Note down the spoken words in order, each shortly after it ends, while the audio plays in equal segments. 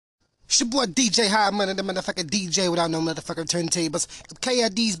It's your boy DJ High Money, the motherfucking DJ without no motherfucking turntables.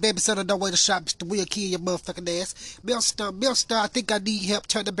 KID's babysitter, don't wait to shop, Mr. Will kill your motherfucking ass. Bill Star, I think I need help.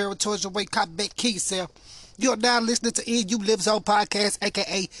 Turn the barrel towards your way, cop back, kill yourself. You're now listening to You Live Zone Podcast,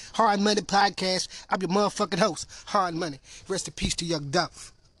 aka Hard Money Podcast. I'm your motherfucking host, Hard Money. Rest in peace to Young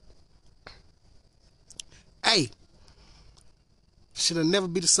Duff. Hey, should never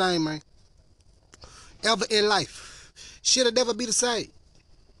be the same, man. Ever in life. Should never be the same.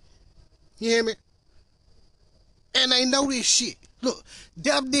 You hear me? And they know this shit. Look,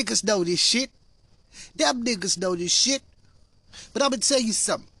 them niggas know this shit. Them niggas know this shit. But I'm gonna tell you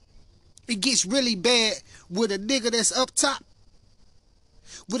something. It gets really bad with a nigga that's up top.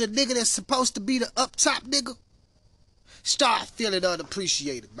 With a nigga that's supposed to be the up top nigga. Start feeling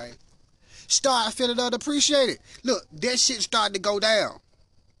unappreciated, man. Start feeling unappreciated. Look, that shit starting to go down.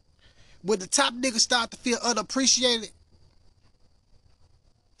 When the top niggas start to feel unappreciated,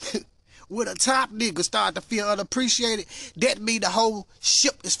 when the top niggas start to feel unappreciated, that mean the whole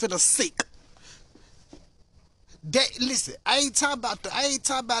ship is finna sink. That, listen, I ain't talking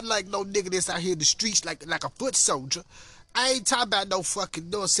about like no nigga that's out here in the streets like a foot soldier. I ain't talking about no fucking,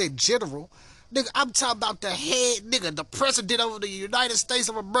 no said general. Nigga, I'm talking about the head nigga, the president of the United States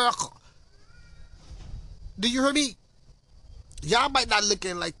of America. Do you hear me? Y'all might not look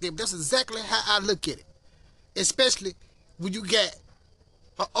at it like that, but that's exactly how I look at it. Especially when you got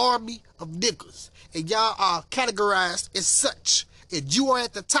an army of niggas and y'all are categorized as such, and you are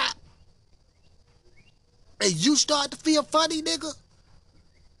at the top, and you start to feel funny, nigga,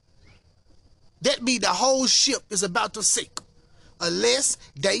 that mean the whole ship is about to sink unless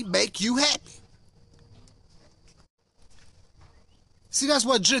they make you happy. See, that's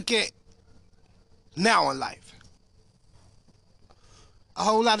what Jook at now in life. A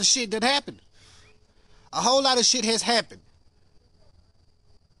whole lot of shit that happened. A whole lot of shit has happened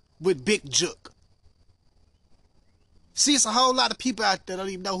with Big Jook. See, it's a whole lot of people out there that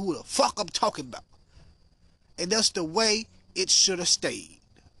don't even know who the fuck I'm talking about. And that's the way it should have stayed.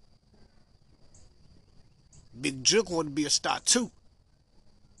 Big Jook wanted to be a star too.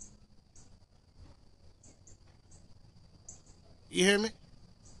 You hear me?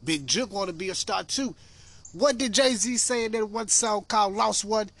 Big Jook wanted to be a star too. What did Jay-Z say in that one song called Lost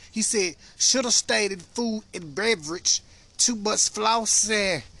One? He said, should have stayed in food and beverage. Too much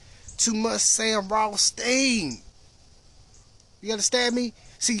flossing. Too much Sam Rothstein. You understand me?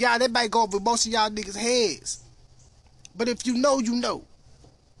 See, y'all, that might go over most of y'all niggas' heads. But if you know, you know.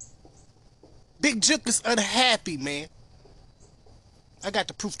 Big Jook is unhappy, man. I got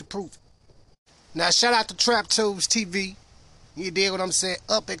the proof to prove it. Now, shout out to Trap Tunes TV. You dig what I'm saying?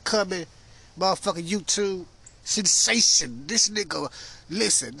 Up and coming motherfucking YouTube sensation. This nigga,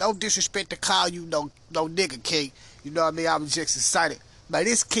 listen, no disrespect to call you no nigga king. You know what I mean? I was just excited. But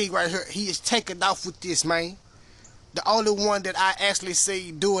this king right here, he is taking off with this, man. The only one that I actually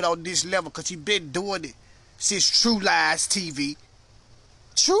see do it on this level, because he been doing it since True Lies TV.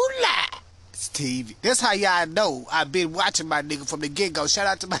 True Lies TV. That's how y'all know I've been watching my nigga from the get-go. Shout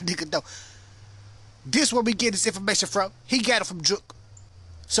out to my nigga though. This where we get this information from. He got it from Jook.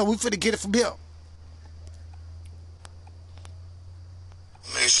 So we finna get it from him.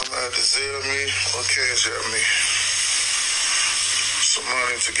 Need somebody to Zelle me or cash at me. Some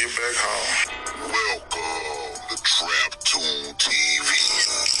money to get back home. Welcome to Trap Tune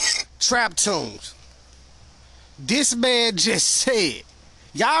TV. Trap Tunes. This man just said.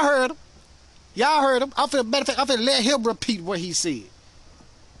 Y'all heard him. Y'all heard him. Matter of fact, I'm finna let him repeat what he said.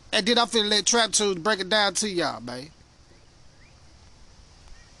 And then I'm finna let Trap Tunes break it down to y'all, man.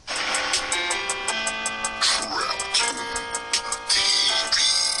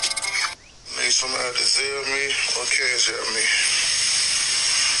 Somebody to Zelle me or cash at me.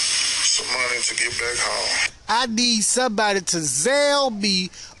 Some money to get back home. I need somebody to Zelle me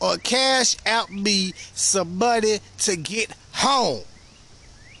or cash out me some money to get home.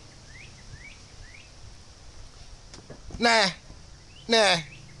 Nah.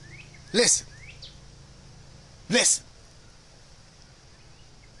 Listen.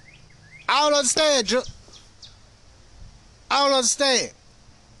 I don't understand, Jook. I don't understand.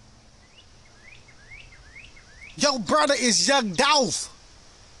 Your brother is Young Dolph.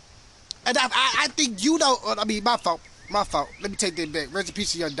 And I think you know, I mean, my fault. Let me take that back. Rest in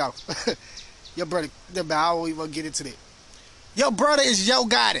peace to Young Dolph. Your brother, I don't even want to get into that. Your brother is Yo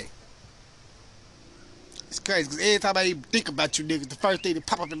Gotti. It's crazy, because every time I even think about you niggas, the first thing that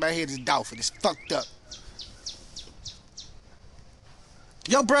pop up in my head is Dolph, and it's fucked up.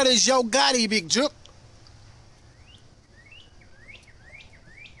 Your brother is Yo Gotti, Big Jook.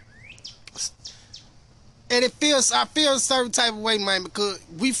 And And I feel a certain type of way, man, because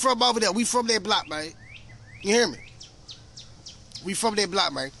we from over there. We from that block, man. You hear me? We from that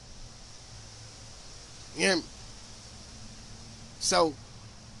block, man. You hear me? So,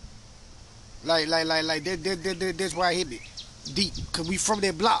 that's why I hit me deep, because we from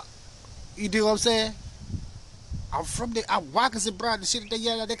that block. You do what I'm saying? I'm from there. I'm Watkins and Brown, the shit that they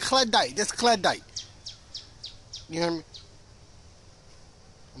yell at, that Klondike. That's Klondike. You hear me?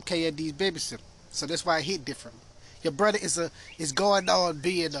 I'm KFD's babysitter. So that's why I hit different. Your brother is going on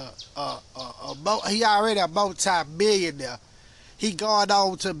being he already a multi-millionaire. He going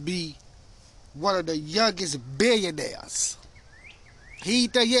on to be one of the youngest billionaires. He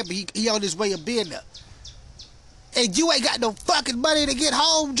ain't there yet, but he on his way of being there. And you ain't got no fucking money to get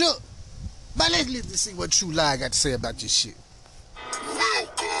home, Jook. But let's see what True Lie got to say about this shit.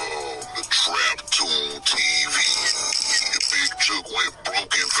 Welcome to Trap Tune TV. The big Jook went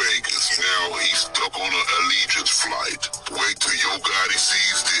broke in Vegas. Now he's stuck on an Allegiance flight. Wait till your Gotti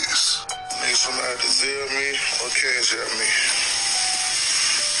sees this. Need somebody to sell me or cash at me.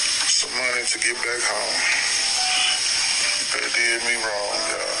 Some money to get back home. They did me wrong,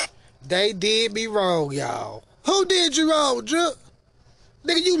 y'all. They did me wrong, y'all. Who did you wrong, Jook?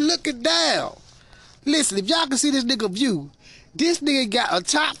 Nigga, you looking down. Listen, if y'all can see this nigga view, this nigga got a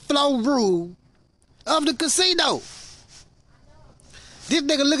top floor room of the casino. This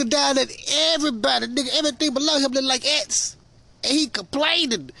nigga looking down at everybody. Nigga, everything below him look like ants. And he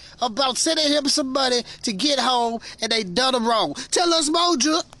complaining about sending him some money to get home and they done him wrong. Tell us more,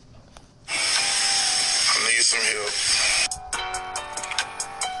 Jook. I need some help.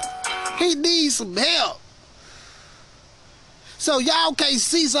 He needs some help. So y'all can't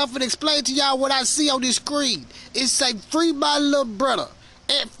see, so I'm finna explain to y'all what I see on this screen. It say free my little brother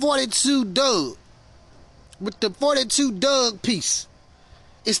at 42 Doug. With the 42 Doug piece.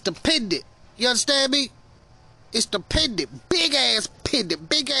 It's the pendant. You understand me? It's the pendant. Big ass pendant.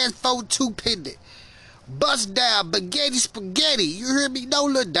 Big ass 42 pendant. Bust down. Spaghetti. You hear me? No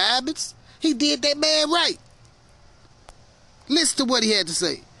little diamonds. He did that man right. Listen to what he had to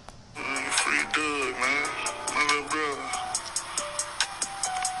say. Free Doug, man. My little brother.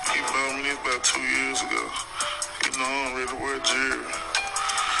 He bought me this about 2 years ago. You know I'm ready to wear jail.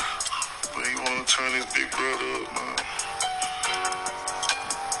 But he wanna turn his big brother up, man.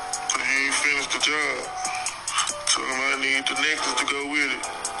 But he ain't finished the job. Told him I need the necklace to go with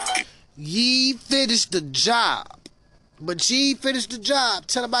it. Ye finished the job. But you ain't finished the job.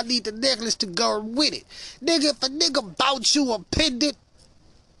 Tell him I need the necklace to go with it. Nigga, if a nigga bought you a pendant,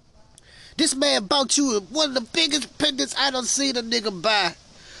 this man bought you one of the biggest pendants I done seen a nigga buy.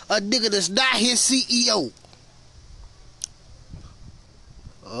 A nigga that's not his CEO.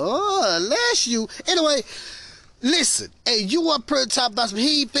 Oh, unless you. Anyway, listen. Hey, you want to talk about some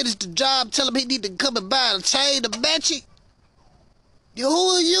he ain't finished the job, tell him he need to come and buy a chain to match it? Who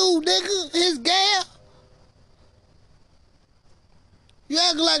are you, nigga? His gal? You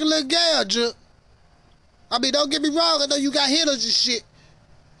acting like a little gal, Jook. I mean, don't get me wrong. I know you got hitters and shit.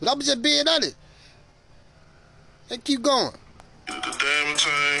 But I'm just being honest. Let's keep going. Either the diamond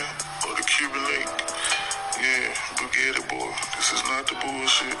chain or the Cuban link. Yeah, Bugatti boy. This is not the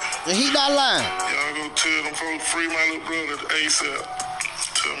bullshit. And he not lying. Y'all go tell them folks free my little brother ASAP.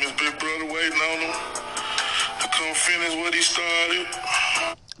 Tell him his big brother waiting on him to come finish what he started.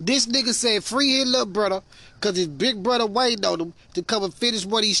 This nigga said free his little brother because his big brother waiting on him to come and finish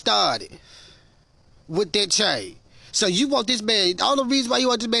what he started with that chain. So you want this man, the only reason why you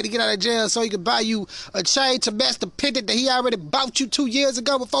want this man to get out of jail so he can buy you a chain to match the pendant that he already bought you 2 years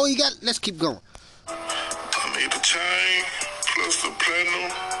ago before he got, let's keep going. I need the chain plus the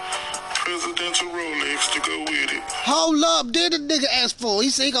platinum presidential Rolex to go with it. Hold up, did the nigga ask for? He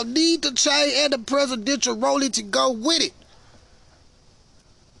said he gonna need the chain and the presidential Rolex to go with it.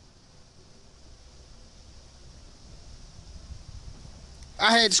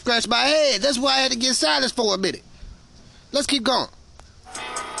 I had to scratch my head. That's why I had to get silent for a minute. Let's keep going.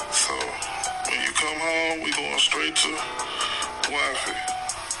 So, when you come home, we going straight to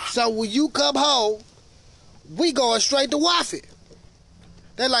Wi-Fi. So, when you come home, we going straight to Wi-Fi.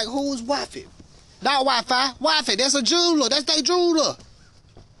 They're like, who's Wi-Fi? Not Wi-Fi. Wi-Fi, that's a jeweler. That's their jeweler.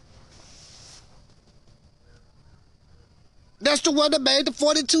 That's the one that made the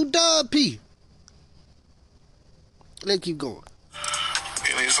 42 Dub P. Let's keep going.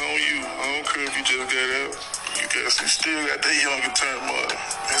 And it's on you. I don't care if you just got out. You still got that younger term money.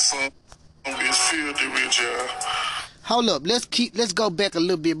 That's some bitch filthy rich, y'all. Hold up, let's go back a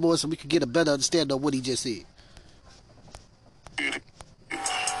little bit more so we can get a better understanding of what he just said.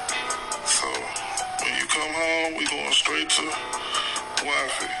 So, when you come home, we going straight to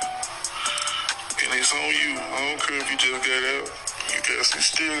Wi-Fi. And And it's on you. I don't care if you just got out. You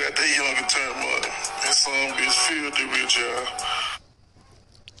still got that younger term money. That some bitch filthy rich,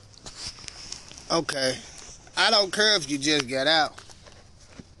 y'all. Okay. I don't care if you just got out.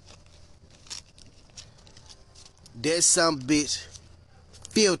 That some bitch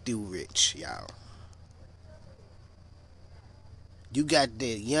filthy rich, y'all. You got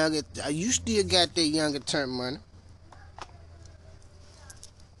that younger, you still got that younger term money.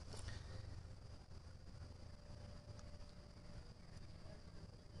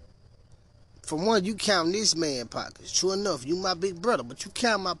 For one, you count this man pockets. True enough, you my big brother, but you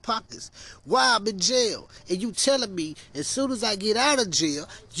count my pockets while I'm in jail. And you telling me as soon as I get out of jail,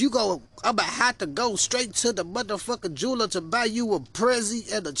 I'm gonna have to go straight to the motherfucking jeweler to buy you a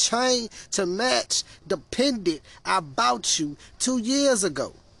Prezi and a chain to match the pendant I bought you 2 years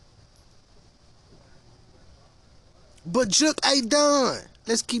ago. But Jook ain't done.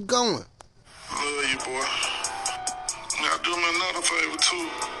 Let's keep going. Love you, boy. Now do me another favor, too.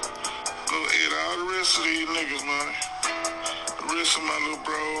 Go eat all the rest of these niggas, man. The rest of my little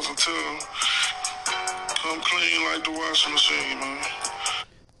bros and tell them, come clean like the washing machine, man.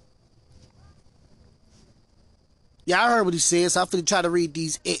 Yeah, I heard what he said, so I'm finna try to read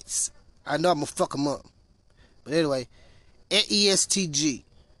these its. I know I'm gonna fuck them up. But anyway, at ESTG,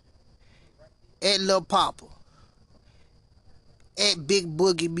 at Lil Papa, at Big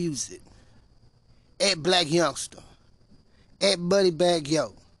Boogie Music, at Black Youngster, at Buddy Bag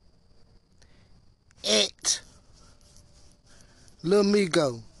Yo, at Lil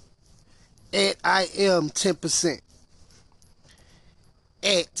Migo, at I Am 10%,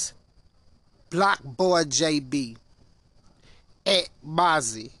 at Block Boy JB, at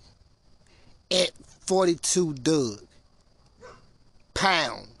Mozzie, at 42 Doug,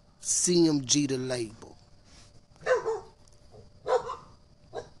 Pound, CMG the label.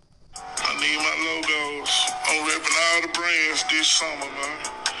 I need my logos. I'm repping all the brands this summer, man.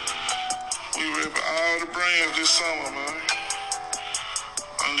 We repping all the brands this summer, man.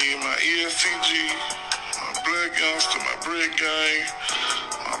 I need my ESTG, my Black Youngster, my Brick Gang,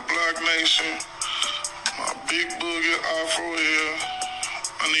 my Block Nation, my Big Boogie, Afro Air.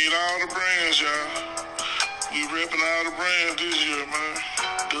 I need all the brands, y'all. We repping all the brands this year, man.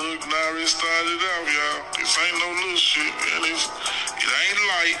 Doug already started out, y'all. This ain't no little shit, man. It ain't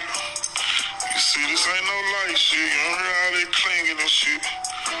light. You see, this ain't no light shit. You don't hear how they clinging and shit.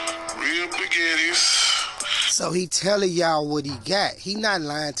 Real baguettes. So he telling y'all what he got. He not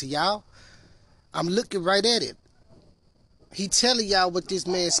lying to y'all. I'm looking right at it. He telling y'all what this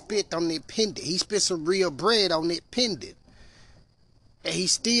man spent on that pendant. He spent some real bread on that pendant. And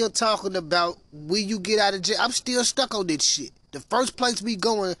he's still talking about when you get out of jail. I'm still stuck on this shit. The first place we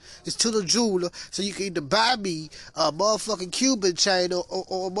going is to the jeweler, so you can either buy me a motherfucking Cuban chain or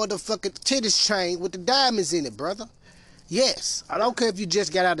a motherfucking tennis chain with the diamonds in it, brother. Yes, I don't care if you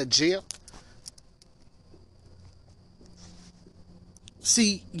just got out of jail.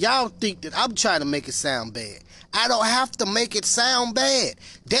 See, y'all think that I'm trying to make it sound bad. I don't have to make it sound bad.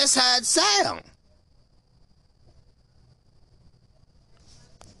 That's how it sounds.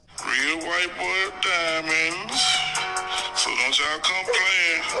 Real white boy diamonds. So don't y'all come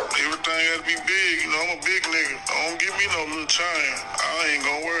playing. Everything gotta be big. You know, I'm a big nigga. Don't give me no little chain. I ain't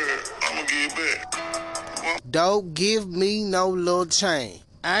gonna wear it. I'm gonna give it back. Don't give me no little chain.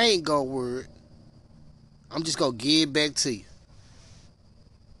 I ain't gonna wear it. I'm just gonna give it back to you.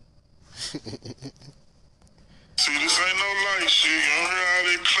 See, this ain't no light shit. You don't hear how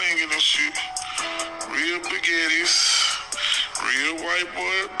they clinging and shit. Real baguettes. Real white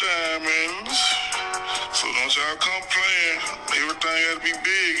boy diamonds. So don't y'all come playing. Everything gotta be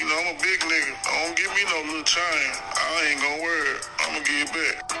big. You know, I'm a big nigga. Don't give me no little chain. I ain't gonna wear it. I'm gonna give it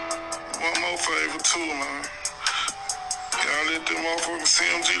back. One more favor too, man. Y'all let them motherfucking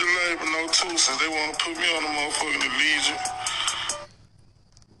CMG the label know too, since they wanna put me on the motherfucking Legion.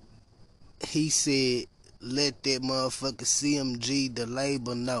 He said, let that motherfucker CMG the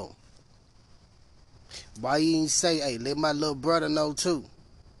label know. Why you ain't say, hey, let my little brother know too?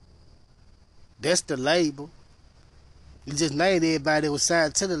 That's the label. You just named everybody that was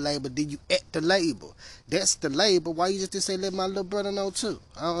signed to the label, then you at the label. That's the label. Why you just didn't say, let my little brother know too?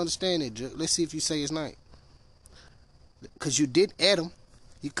 I don't understand it, Jook. Let's see if you say his name. Because you did add him.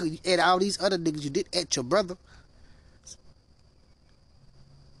 You could add all these other niggas. You did add your brother.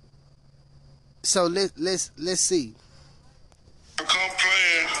 So let's see. I come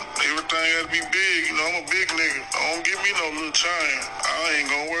playing. Everything gotta be big. You know, I'm a big nigga. Don't give me no little chain. I ain't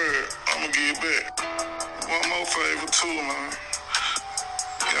gonna wear it. I'm gonna give it back. One more favor too, man.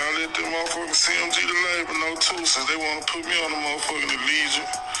 Y'all let them motherfucking CMG the label know too, since they wanna put me on the motherfucking Legion.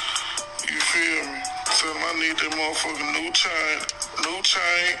 You feel me? Tell them I need that motherfucking new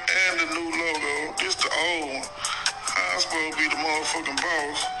chain and the new logo. This the old one. I'm supposed to be the motherfucking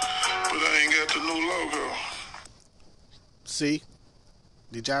boss, but I ain't got the new logo. See?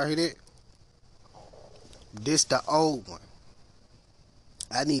 Did y'all hear that? This the old one.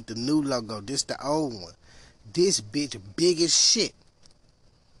 I need the new logo. This the old one. This bitch big as shit.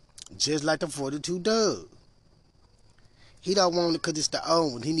 Just like the 42 Doug. He don't want it because it's the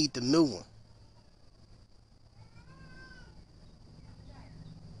old one. He need the new one.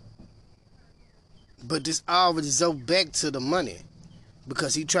 But this already go back to the money.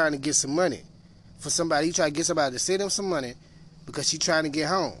 Because he trying to get some money. For somebody, he trying to get somebody to send him some money. Because he trying to get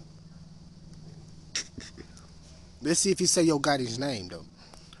home. Let's see if he say Yo Gotti's name, though.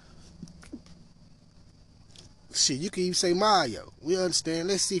 Shit, you can even say Mario. We understand.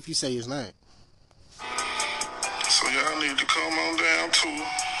 Let's see if you say his name. So y'all need to come on down too.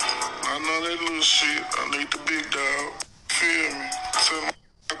 I know that little shit. I need the big dog. Feel me? So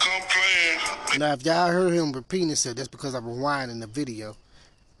I come playing. Now, if y'all heard him repeating himself, that's because I'm rewinding the video.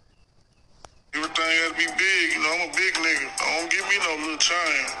 Everything gotta be big. You know, I'm a big nigga. Don't give me no little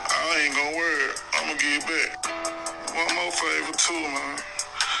chain. I ain't gonna wear it. I'ma give it back. One more favor too, man.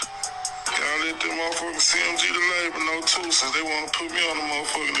 Y'all let them motherfucking CMG the label know too, since they wanna put me on the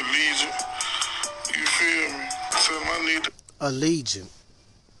motherfucking Allegiant. You feel me? Tell them I need the Allegiant.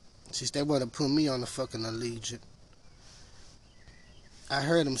 Since they want to put me on the fucking Allegiant. I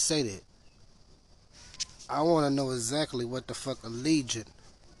heard him say that. I want to know exactly what the fuck Allegiant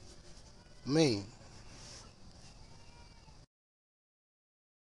mean.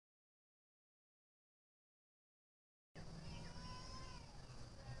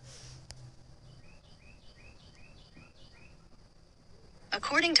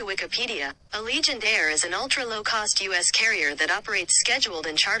 According to Wikipedia, Allegiant Air is an ultra-low-cost U.S. carrier that operates scheduled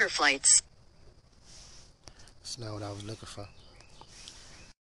and charter flights. That's not what I was looking for.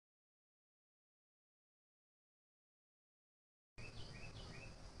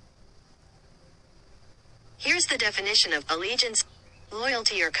 Here's the definition of allegiance: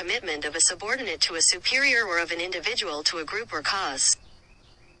 loyalty or commitment of a subordinate to a superior or of an individual to a group or cause.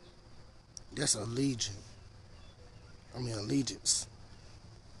 That's allegiance.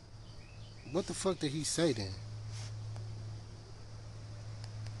 What the fuck did he say then?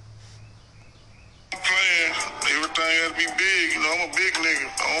 playing. Everything gotta be big. You know, I'm a big nigga.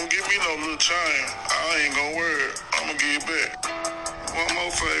 Don't give me no little chain. I ain't gonna wear it. I'ma give it back. One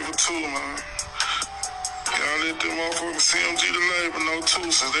more favor too, man. Y'all let them motherfucking CMG the label know too,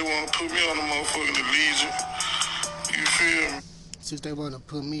 since they wanna put me on the motherfucking Allegiant. You feel me? Since they want to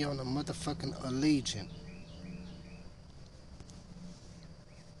put me on the motherfucking Allegiant.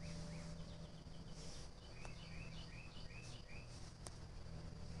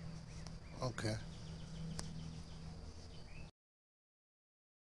 Okay.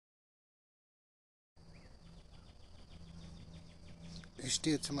 It's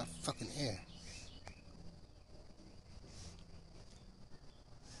still to my fucking ear.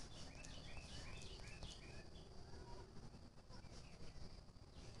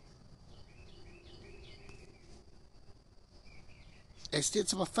 It's still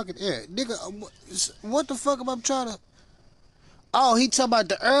to my fucking ear. Nigga, what the fuck am I trying to... Oh, he talking about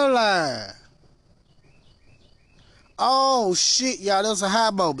the airline. Oh, shit, y'all. That was a high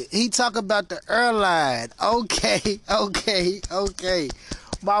moment. He talking about the airline. Okay.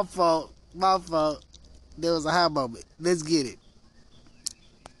 My fault. There was a high moment. Let's get it.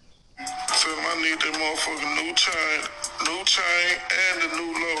 Tell them I need that motherfucking new chain and the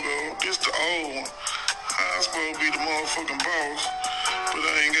new logo. This the old one. I'm supposed to be the motherfucking boss, but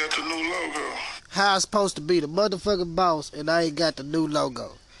I ain't got the new logo. How I'm supposed to be the motherfucking boss and I ain't got the new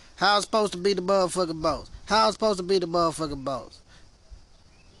logo? How I'm supposed to be the motherfucking boss? How I'm supposed to be the motherfucking boss?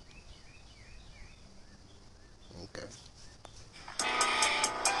 Okay.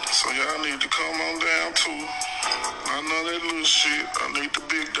 So y'all need to come on down too. I know that little shit. I need the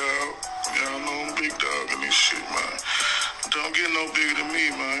big dog. Y'all know I'm big dog in this shit, man. Don't get no bigger than me,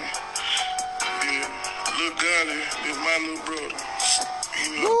 man. Yeah. Lil Gotti is my little brother. You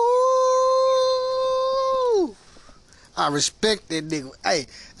know? Woo! I respect that nigga. Hey,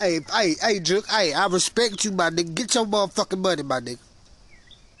 Jook. Hey, I respect you, my nigga. Get your motherfucking money, my nigga.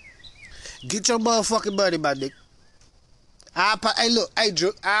 Get your motherfucking money, my nigga. Hey, look. Hey,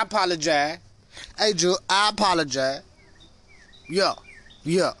 Jook. I apologize. Hey, Jook. I apologize. Yeah.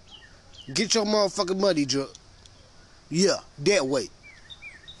 Get your motherfucking money, Jook. Yeah, that way.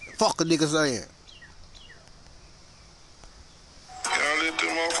 Fuck a nigga saying. Y'all let them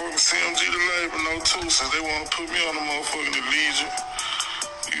motherfucking CMG the label know too, since they wanna put me on the motherfucking Allegiant.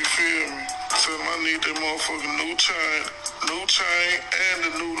 You feel me? Tell him I need that motherfucking new chain and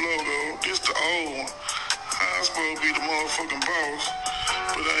the new logo. This the old one. I'm supposed to be the motherfucking boss,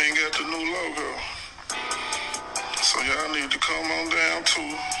 but I ain't got the new logo. So y'all need to come on down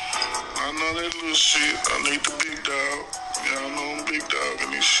too. I know that little shit. I need the big dog. Y'all know I'm big dog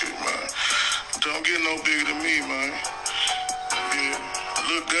in this shit, man. Don't get no bigger than me, man. Yeah,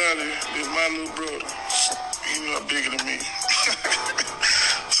 Lil Gotti is my little brother. He not bigger than me.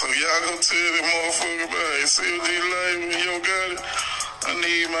 So y'all go tell that motherfucker about it. CLG Live and Yo Gotti. I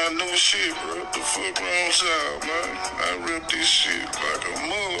need my new shit, bro. The fuck wrong with y'all, man? I rip this shit like a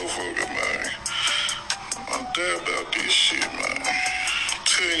motherfucker, man. I'm dead about this shit, man.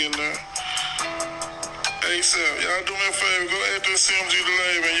 Tell you now. Hey, Sam, y'all do me a favor. Go ahead to CMG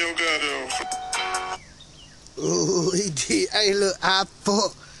Live and Yo Gotti off. Ooh, he did. Hey, look, I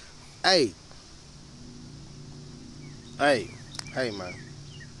fuck. Hey, man.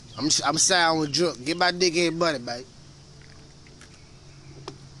 I'm sound with Jook. Get my dick in buddy, babe.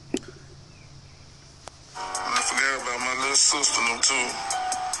 I forgot about my little sister, them too.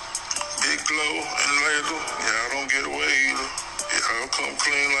 Big Glow and Layla. Y'all don't get away either. Y'all come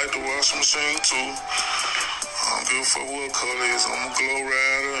clean like the washing machine, too. I don't give a fuck what color it is. I'm a Glow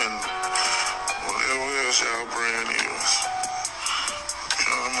Rider and whatever else y'all brand is. You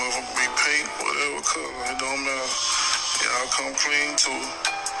know, them motherfuckers be pink, whatever color. It don't matter. Y'all come clean, too.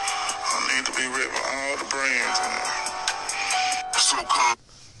 I need to be repping all the brands, man. So come.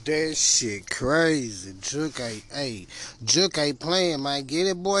 That shit crazy. Jook ain't playing, man. Get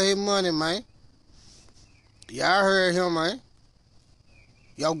that boy his money, man. Y'all heard him, man.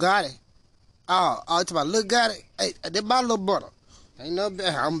 Yo got it. Oh, it's about Lil Gotti. Hey, that's my little brother. Ain't no,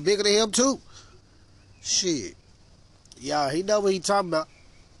 I'm bigger than him too. Shit. Y'all, he know what he talking about.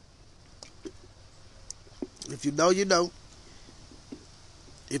 If you know, you know.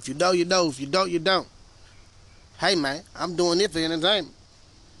 If you know, you know. If you don't, you don't. Hey, man, I'm doing it for entertainment.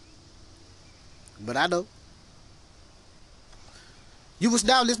 But I know. You was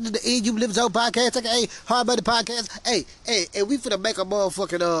now listening to you live Joe podcast, hey, Hard Money podcast. Hey, we finna make a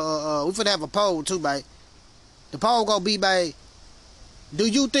motherfucking we finna have a poll too, man. The poll gonna be, man, do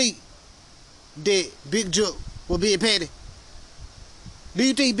you think that Big Jook will be petty? Do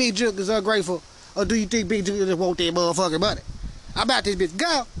you think Big Jook is ungrateful? Or do you think Big Jook just want that motherfucking money? I'm about this bitch.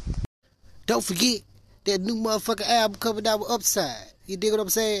 Go! Don't forget that new motherfucking album coming out with Upside. You dig what I'm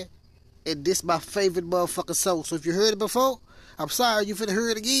saying? And this my favorite motherfucking song. So if you heard it before, I'm sorry you finna hear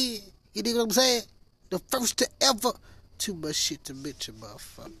it again. You dig what I'm saying? The first to ever. Too much shit to mention,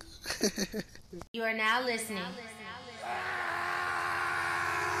 motherfucker. You are now listening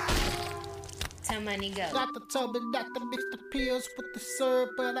to Money Go. Doctor told me not to mix the pills with the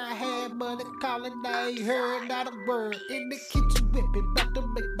syrup, but I had money calling, I ain't heard not a word. In the kitchen whipping, about to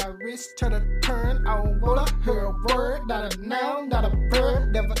make my wrist turn on. Wanna hear a word, not a noun, not a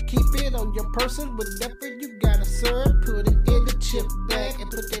verb. Never keep it on your person whenever you gotta serve. Put it in the chip bag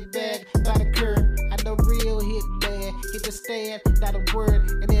and put that bag by the curb. I know real hit man, hit the stand, not a word,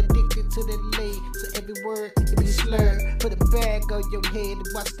 and they're addicted to that lead. So every word it be slurred. Put a bag on your head and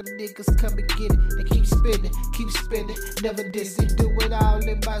watch them niggas come and get it. They keep spending, never diss it. Do it all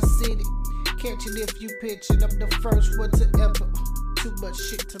in my city. Catch it if you pitch it. I'm the first one to ever. Too much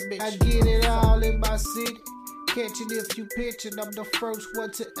shit to mention. I get it all in my city. Catch it if you pitch it. I'm the first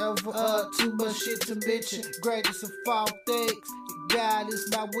one to ever. Too much shit to mention. Greatest of all things. God is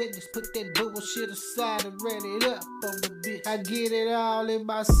my witness. Put that bullshit aside and run it up on the bitch. I get it all in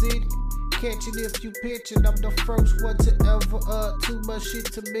my city. Catch it if you pitch it. I'm the first one to ever. Too much shit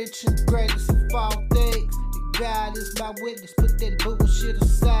to mention. Greatest of all things. God is my witness. Put that bullshit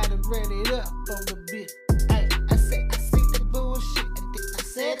aside and ran it up on the bitch. Ay, I see the bullshit. I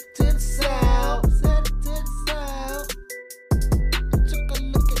said it to the sound. I took a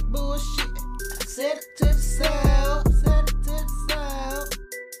look at bullshit. I said it to the sound.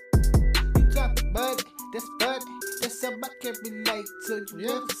 You talking money, that's funny. That's something I can relate to. You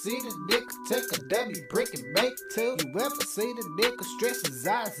ever see the nigga take a dummy brick and make two? You ever see the nigga stress his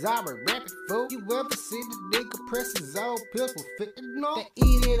eyes out and rapping fool? You ever see the nigga press his own pills with fentanyl? They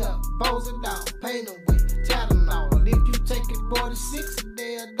eat it up, pose it down, pain away, Tylenol. And if you take it more than 6,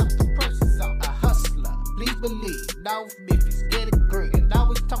 they'll knock the prices off. A hustler, please believe. North Memphis, get it green. And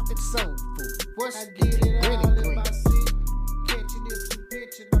always talking soul food. What's I get it all in my city. Catch it if you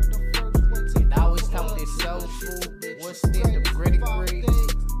pitch it, I'm the first one to. And always talk that soul food. What's in the gritty green?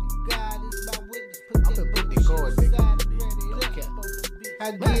 I'm gonna put the chords in. Okay.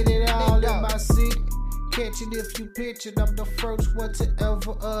 I get it all in my city. catch it if you pitch it. I'm the first one to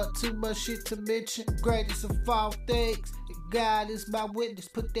ever, too much shit to mention. Greatest of all things, God is my witness.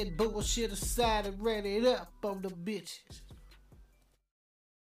 Put that bullshit aside and ran it up on the bitches.